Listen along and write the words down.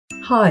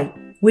Hi,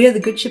 we are the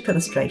Good Ship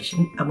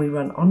Illustration and we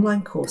run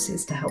online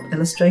courses to help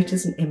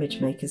illustrators and image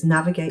makers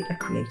navigate a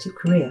creative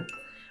career.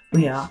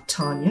 We are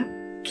Tanya,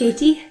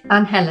 Katie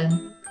and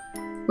Helen.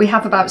 We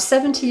have about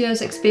 70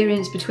 years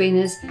experience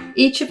between us,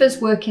 each of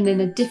us working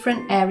in a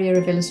different area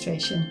of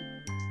illustration.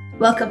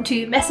 Welcome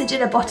to Message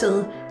in a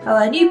Bottle,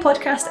 our new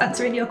podcast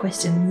answering your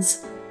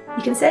questions.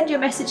 You can send your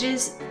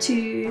messages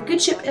to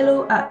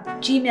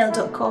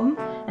goodshipillo@gmail.com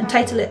and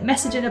title it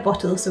Message in a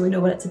Bottle so we know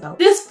what it's about.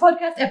 This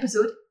podcast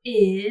episode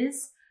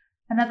is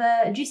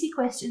another juicy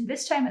question.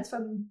 This time it's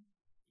from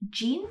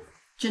Jean.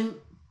 Jean,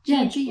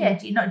 not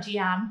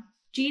Gian.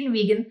 Jean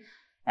Regan.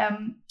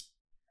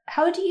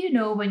 How do you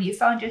know when you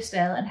found your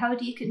style, and how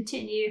do you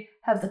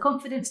have the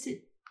confidence to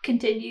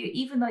continue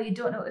even though you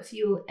don't know if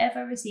you'll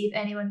ever receive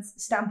anyone's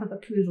stamp of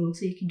approval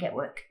so you can get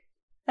work?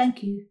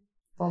 Thank you,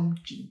 from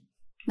Jean.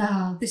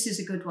 This is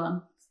a good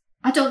one.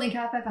 I don't think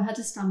I've ever had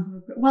a stamp of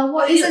approval. Well,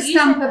 what is a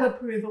stamp of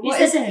approval?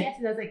 What is it?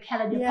 Yesterday, I was like,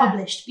 Helen, you're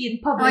published.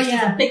 Being published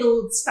is a big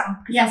old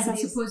stamp. Yes, I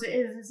suppose it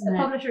is, isn't it? The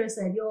publisher has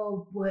said,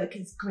 your work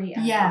is great.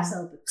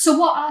 So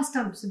what are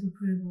stamps of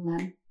approval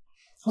then?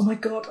 oh my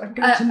God, I'm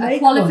going to make a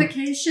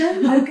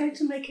qualification. I'm going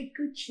to make a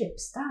Good Ship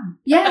stamp.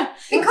 Yeah,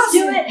 because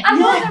do it. I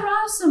know there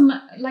are some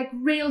like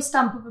real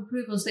stamp of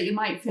approvals that you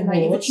might feel like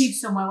you've achieved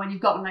somewhere when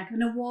you've got like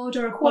an award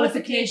or a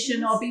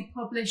qualification or be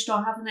published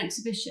or have an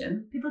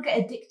exhibition. People get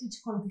addicted to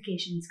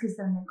qualifications because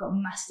then they've got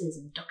masters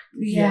and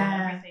doctors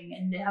and everything,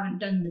 and they haven't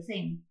done the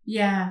thing.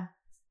 Yeah.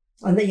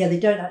 And they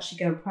don't actually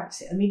go and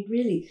practice it. I mean,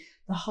 really,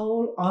 the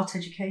whole art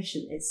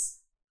education is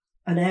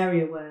an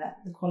area where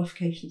the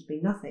qualifications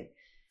mean nothing.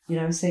 You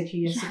know, I was saying to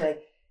you yesterday,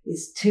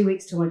 it's 2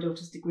 weeks to my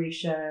daughter's degree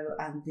show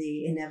and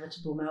the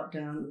inevitable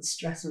meltdown and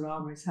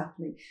stress-orama is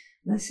happening.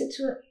 And I said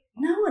to her,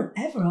 no one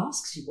ever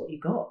asks you what you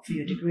got for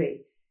your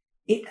degree.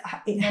 It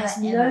has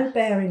no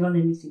bearing on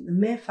anything. The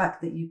mere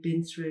fact that you've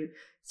been through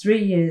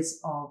 3 years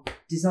of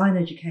design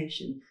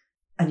education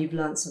and you've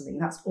learned something,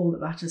 that's all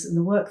that matters. And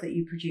the work that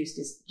you produced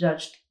is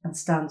judged and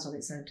stands on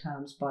its own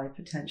terms by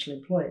potential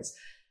employers.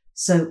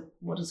 So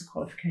what does a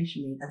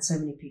qualification mean? And so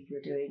many people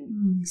are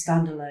doing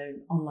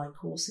standalone online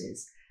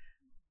courses.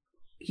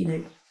 You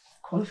know,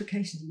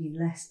 qualifications mean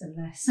less and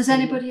less. Has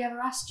anybody ever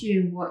asked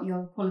you what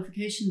your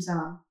qualifications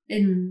are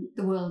in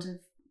the world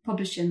of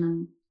publishing?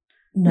 And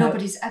No.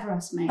 Nobody's ever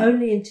asked me.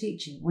 Only in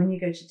teaching. When you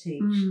go to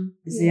teach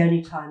is the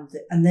only time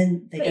that, and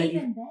then they don't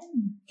even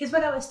then, because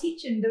when I was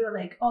teaching, they were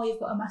like, "Oh, you've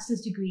got a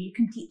master's degree, you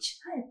can teach."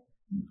 I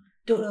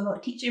don't know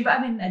about teaching, but I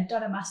mean, I'd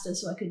done a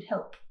master's, so I could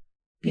help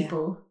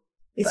people. Yeah.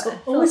 It's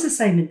always the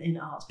same in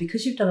arts.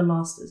 Because you've done a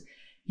master's,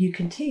 you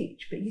can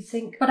teach, but you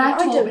think... But I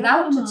taught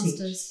without a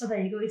master's. Oh,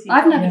 there you go.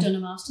 I've never done a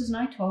master's and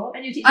I taught.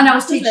 And I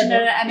was teaching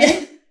at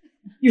MA.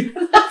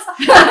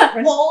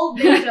 All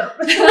made up.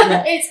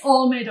 It's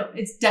all made up.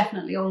 It's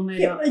definitely all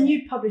made up. And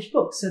you published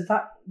books, so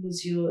that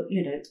was your,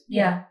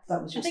 that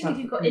was your I think if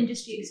you've got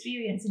industry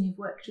experience and you've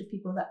worked with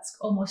people, that's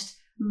almost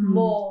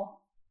more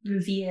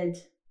revered.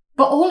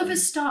 But all of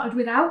us started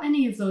without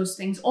any of those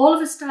things. All of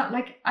us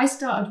I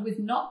started with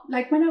not,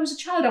 like when I was a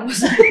child, I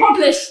wasn't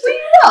published. Were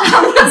you not?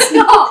 I was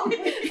not.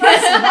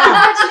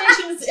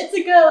 Congratulations, it's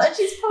a girl and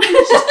she's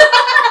published.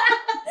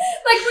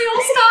 Like we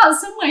all start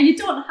somewhere. You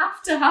don't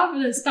have to have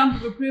a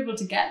stamp of approval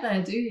to get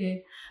there, do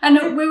you?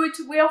 And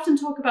we often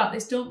talk about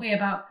this, don't we?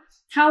 About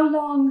how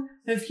long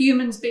have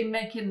humans been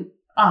making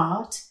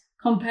art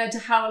compared to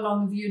how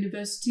long have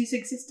universities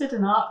existed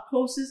and art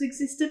courses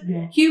existed?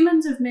 Yeah.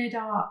 Humans have made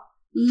art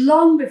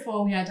long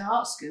before we had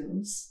art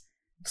schools.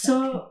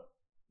 Exactly. So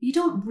you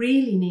don't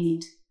really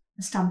need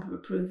a stamp of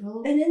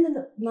approval. And in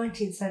the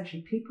 19th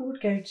century, people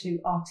would go to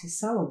artist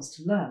salons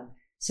to learn.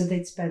 So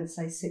they'd spend,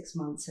 say, 6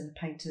 months in a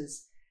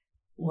painter's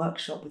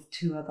workshop with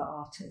 2 other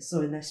artists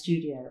or in their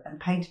studio and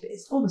paint a bit.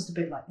 It's almost a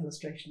bit like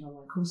illustration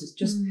online courses,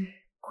 just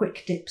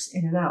quick dips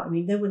in and out. I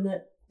mean, there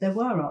were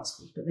art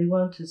schools, but they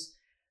weren't as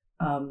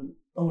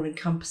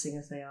all-encompassing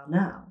as they are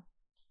now.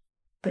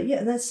 But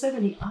yeah, there's so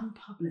many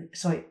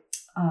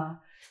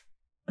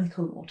they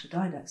call them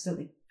autodidacts, don't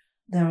they?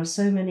 There are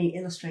so many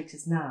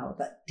illustrators now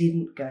that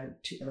didn't go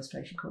to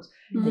illustration course.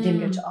 They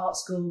didn't go to art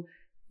school.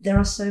 There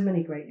are so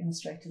many great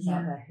illustrators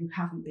out there who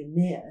haven't been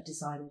near a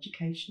design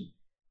education.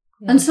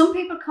 Yeah. And some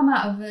people come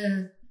out of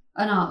an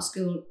art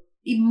school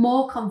even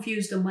more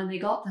confused than when they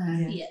got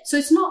there. Yeah. So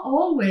it's not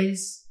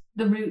always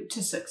the route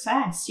to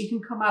success. You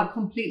can come out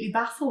completely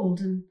baffled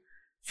and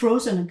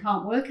frozen and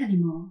can't work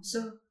anymore.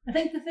 So I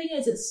think the thing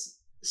is, it's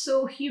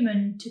so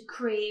human to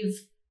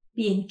crave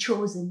being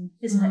chosen,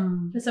 isn't it?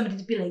 For somebody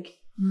to be like,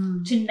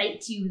 to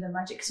knight you with a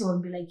magic sword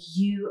and be like,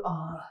 you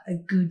are a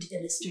good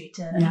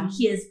illustrator and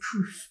here's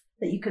proof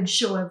that you can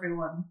show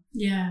everyone.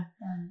 Yeah.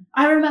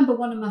 I remember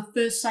one of my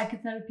first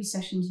psychotherapy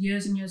sessions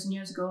years and years and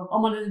years ago,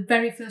 on one of the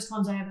very first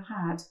ones I ever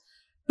had,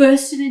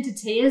 bursting into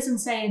tears and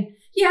saying,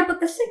 yeah,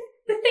 but the thing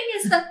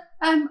is that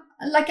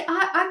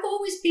I've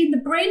always been the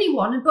brainy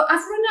one, but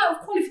I've run out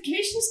of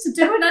qualifications to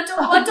do, and I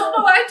don't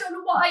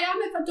know what I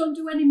am if I don't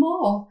do any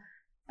more.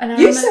 And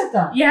said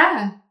that?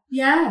 Yeah.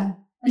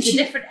 And a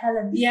different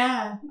Helen.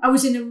 Yeah. I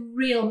was in a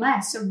real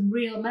mess.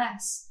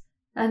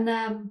 And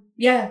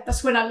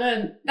that's when I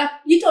learned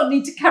that you don't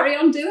need to carry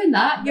on doing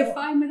that. You're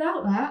fine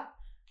without that.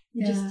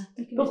 You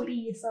can be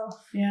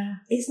yourself. Yeah.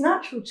 It's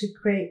natural to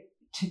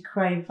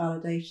crave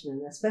validation,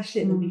 and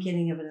especially at the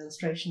beginning of an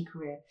illustration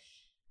career.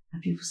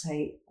 And people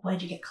say, where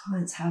do you get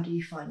clients? How do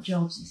you find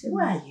jobs? You say,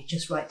 well, you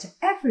just write to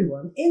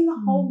everyone in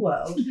the whole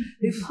world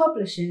who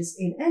publishes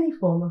in any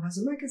form or has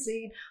a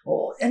magazine,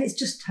 and it's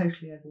just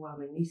totally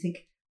overwhelming. You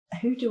think,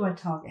 who do I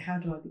target? How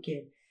do I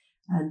begin?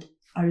 And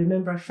I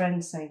remember a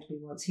friend saying to me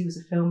once, he was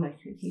a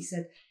filmmaker, and he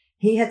said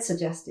he had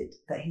suggested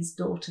that his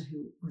daughter,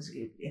 who was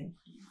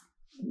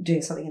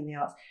doing something in the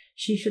arts,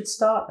 she should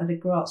start at a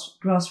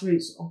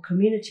grassroots or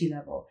community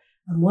level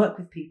and work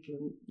with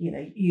people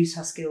and, use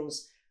her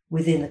skills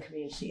within the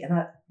community.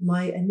 And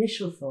my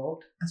initial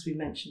thought, as we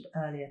mentioned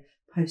earlier,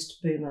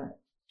 post-boomer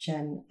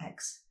Gen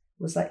X,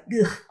 was like,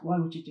 ugh, why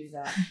would you do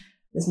that?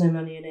 There's no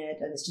money in it,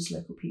 and it's just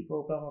local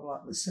people, blah, blah,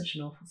 blah. It was such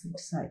an awful thing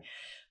to say.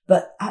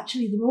 But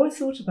actually, the more I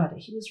thought about it,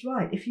 he was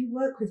right. If you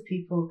work with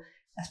people,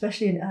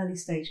 especially in early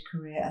stage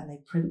career, and they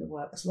print the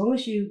work, as long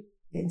as you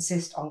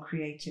insist on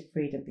creative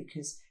freedom,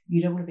 because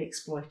you don't want to be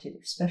exploited,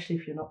 especially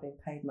if you're not being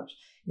paid much.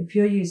 If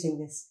you're using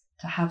this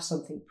to have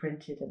something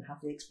printed and have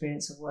the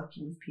experience of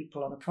working with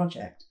people on a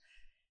project,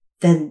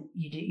 then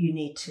you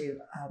need to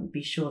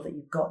be sure that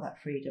you've got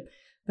that freedom.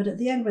 But at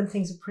the end, when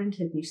things are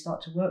printed and you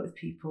start to work with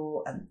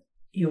people and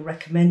you're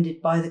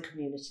recommended by the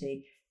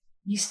community,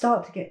 you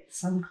start to get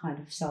some kind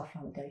of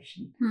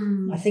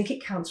self-validation. I think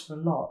it counts for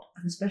a lot,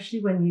 and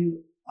especially when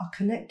you are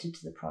connected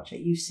to the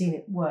project, you've seen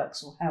it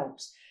works or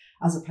helps,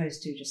 as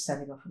opposed to just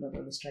sending off another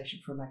illustration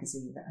for a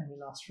magazine that only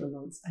lasts for a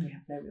month and you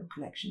have no real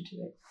connection to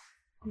it.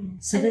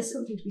 So there's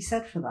something to be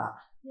said for that.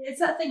 It's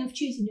that thing of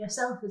choosing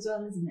yourself as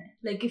well, isn't it?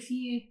 Like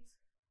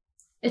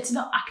it's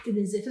not acting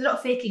as if, it's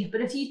not faking it,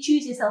 but if you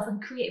choose yourself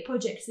and create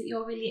projects that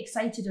you're really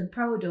excited and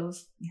proud of,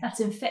 that's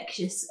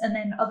infectious. And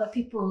then other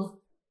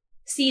people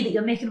see that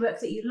you're making work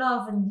that you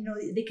love, and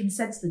they can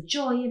sense the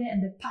joy in it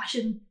and the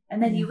passion,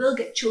 and then you will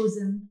get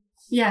chosen.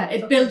 Yeah,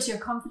 it builds your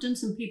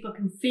confidence, and people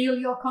can feel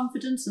your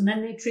confidence, and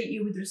then they treat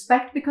you with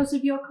respect because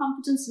of your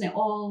confidence, and it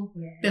all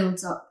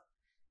builds up.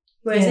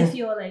 Whereas if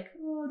you're like,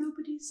 oh,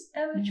 nobody's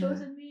ever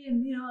chosen me,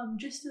 and I'm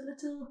just a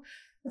little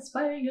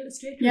aspiring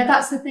illustrator. Yeah,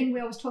 that's the thing we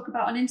always talk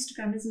about on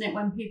Instagram, isn't it?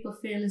 When people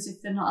feel as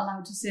if they're not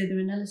allowed to say they're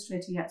an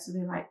illustrator yet, so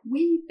they're like,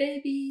 wee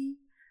baby,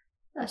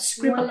 a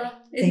scribbler.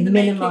 They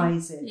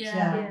minimise it.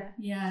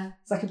 Yeah.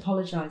 It's like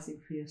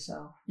apologising for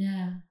yourself.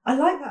 Yeah. I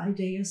like that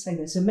idea you're saying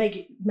there. So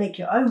make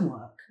your own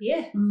work.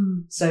 Yeah.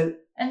 So,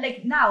 and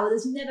like now,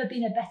 there's never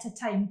been a better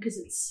time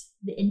because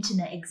the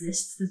internet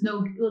exists.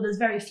 There's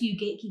very few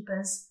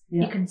gatekeepers.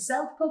 You can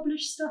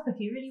self-publish stuff if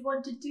you really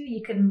wanted to.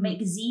 You can make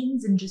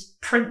zines and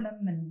just print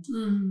them,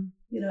 and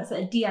it's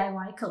like a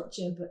DIY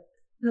culture, but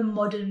the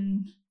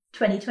modern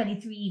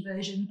 2023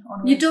 version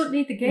on. You don't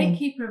need the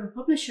gatekeeper of a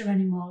publisher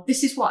anymore.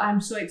 This is what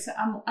I'm so excited.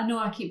 I know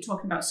I keep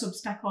talking about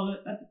Substack all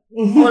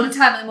the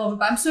time at the moment,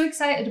 but I'm so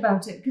excited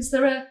about it because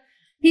there are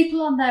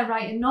people on there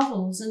writing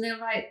novels, and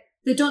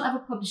they don't have a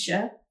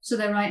publisher, so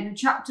they're writing a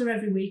chapter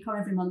every week or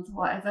every month or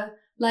whatever,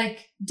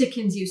 like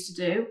Dickens used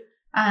to do,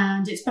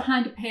 and it's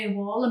behind a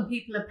paywall, and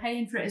people are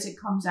paying for it as it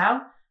comes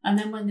out, and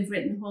then when they've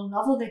written the whole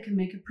novel, they can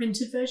make a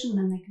printed version, and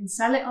then they can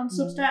sell it on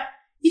Substack.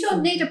 You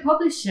don't need a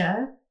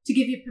publisher to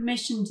give you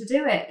permission to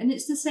do it, and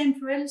it's the same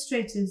for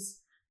illustrators.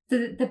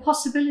 The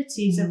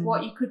possibilities of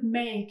what you could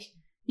make,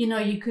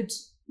 you could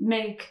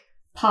make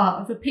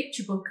part of a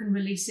picture book and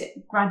release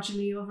it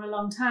gradually over a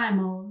long time,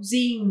 or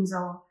zines,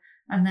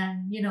 and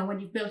then, when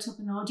you've built up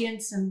an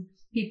audience and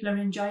people are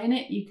enjoying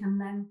it, you can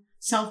then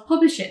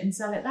self-publish it and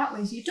sell it that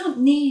way. So you don't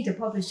need a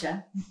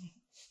publisher.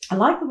 I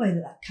like the way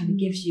that kind of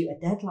gives you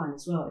a deadline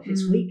as well, if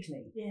it's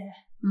weekly. Yeah.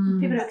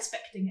 People are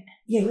expecting it.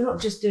 Yeah, you're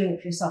not just doing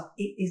it for yourself,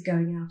 it is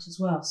going out as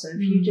well. So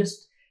if you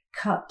just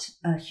cut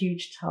a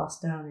huge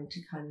task down into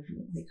kind of,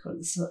 they call it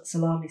the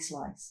salami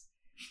slice,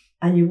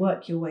 and you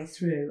work your way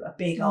through a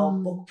big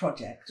old book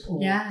project or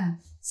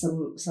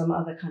some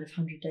other kind of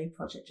 100-day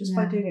project, just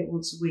by doing it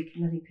once a week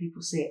and letting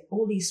people see it,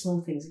 all these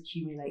small things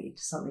accumulate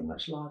into something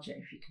much larger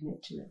if you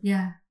commit to it.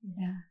 Yeah.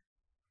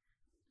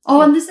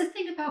 Oh, and there's the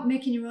thing about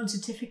making your own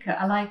certificate.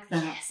 I like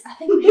that. Yes, I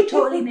think we should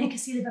totally make a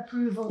seal of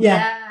approval.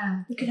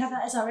 Yeah. We could have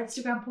that as our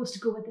Instagram post to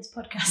go with this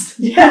podcast.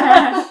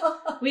 Yeah.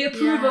 We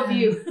approve of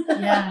you.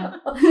 Yeah.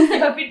 You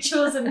have been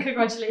chosen.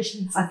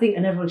 Congratulations. I think,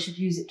 and everyone should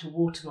use it to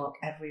watermark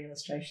every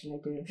illustration they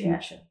do in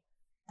future.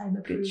 I'm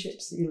approved. Good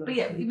chips that you love. But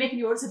you're making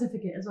your own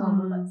certificate as well.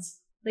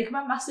 That's, like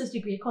my master's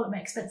degree, I call it my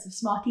expensive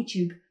Smartie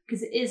tube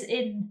because it is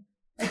in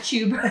a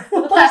tube with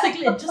a plastic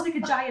lid, just like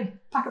a giant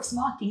pack of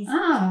Smarties.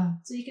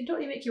 So you can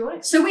totally make your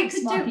own. So we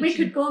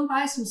could go and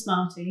buy some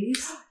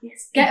Smarties.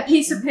 Yes. Get a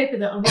piece of paper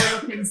that'll roll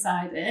up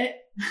inside it.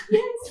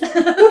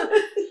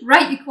 Yes.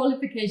 Write your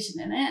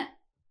qualification in it.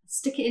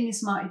 Stick it in your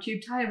Smartie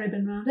tube, tie a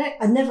ribbon around it.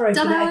 And never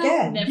open it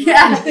again. Never.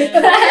 Yeah.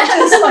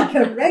 Just like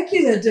a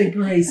regular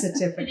degree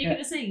certificate. And you're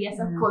going to say, yes,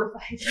 I'm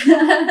qualified.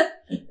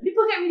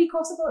 People get really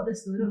cross about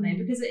this though, don't they?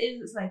 Because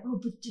it's like, oh,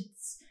 but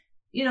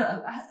you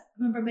know, I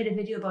remember I made a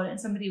video about it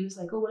and somebody was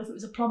like, oh, well, if it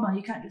was a plumber,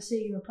 you can't just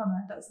say you're a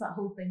plumber. That's that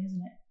whole thing,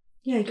 isn't it?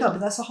 Yeah, you can't, but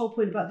that's the whole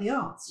point about the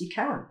arts. You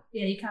can.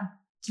 Yeah, you can.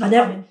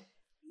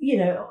 You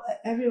know,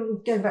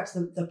 everyone, going back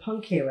to the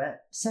punk era,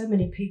 so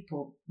many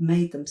people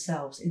made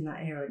themselves in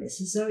that era, and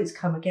it's as though it's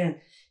come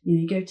again. You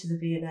know, you go to the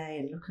V&A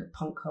and look at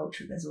punk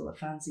culture, there's all the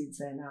fanzines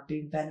there now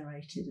being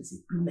venerated as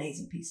an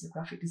amazing piece of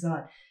graphic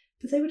design,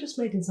 but they were just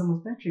made in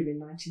someone's bedroom in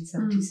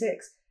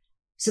 1976.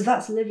 So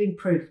that's living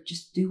proof.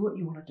 Just do what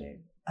you want to do,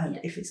 and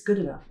if it's good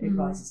enough, it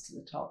rises to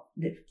the top.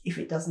 And if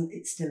it doesn't,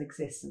 it still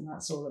exists, and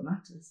that's all that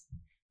matters.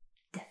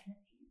 Definitely.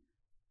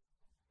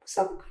 Is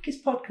that the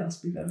quickest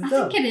podcast we've ever done?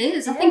 I think it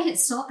is. I think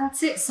it's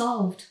that's it,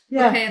 solved.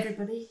 Yeah. Okay,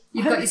 everybody.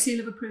 You've got your seal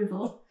of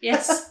approval.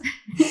 Yes.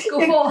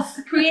 Go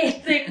forth,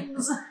 create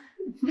things.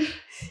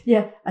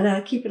 Yeah,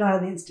 and keep an eye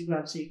on the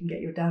Instagram so you can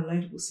get your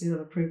downloadable seal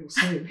of approval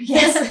soon.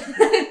 Yes.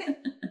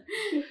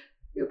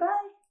 Goodbye.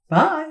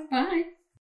 Bye. Bye.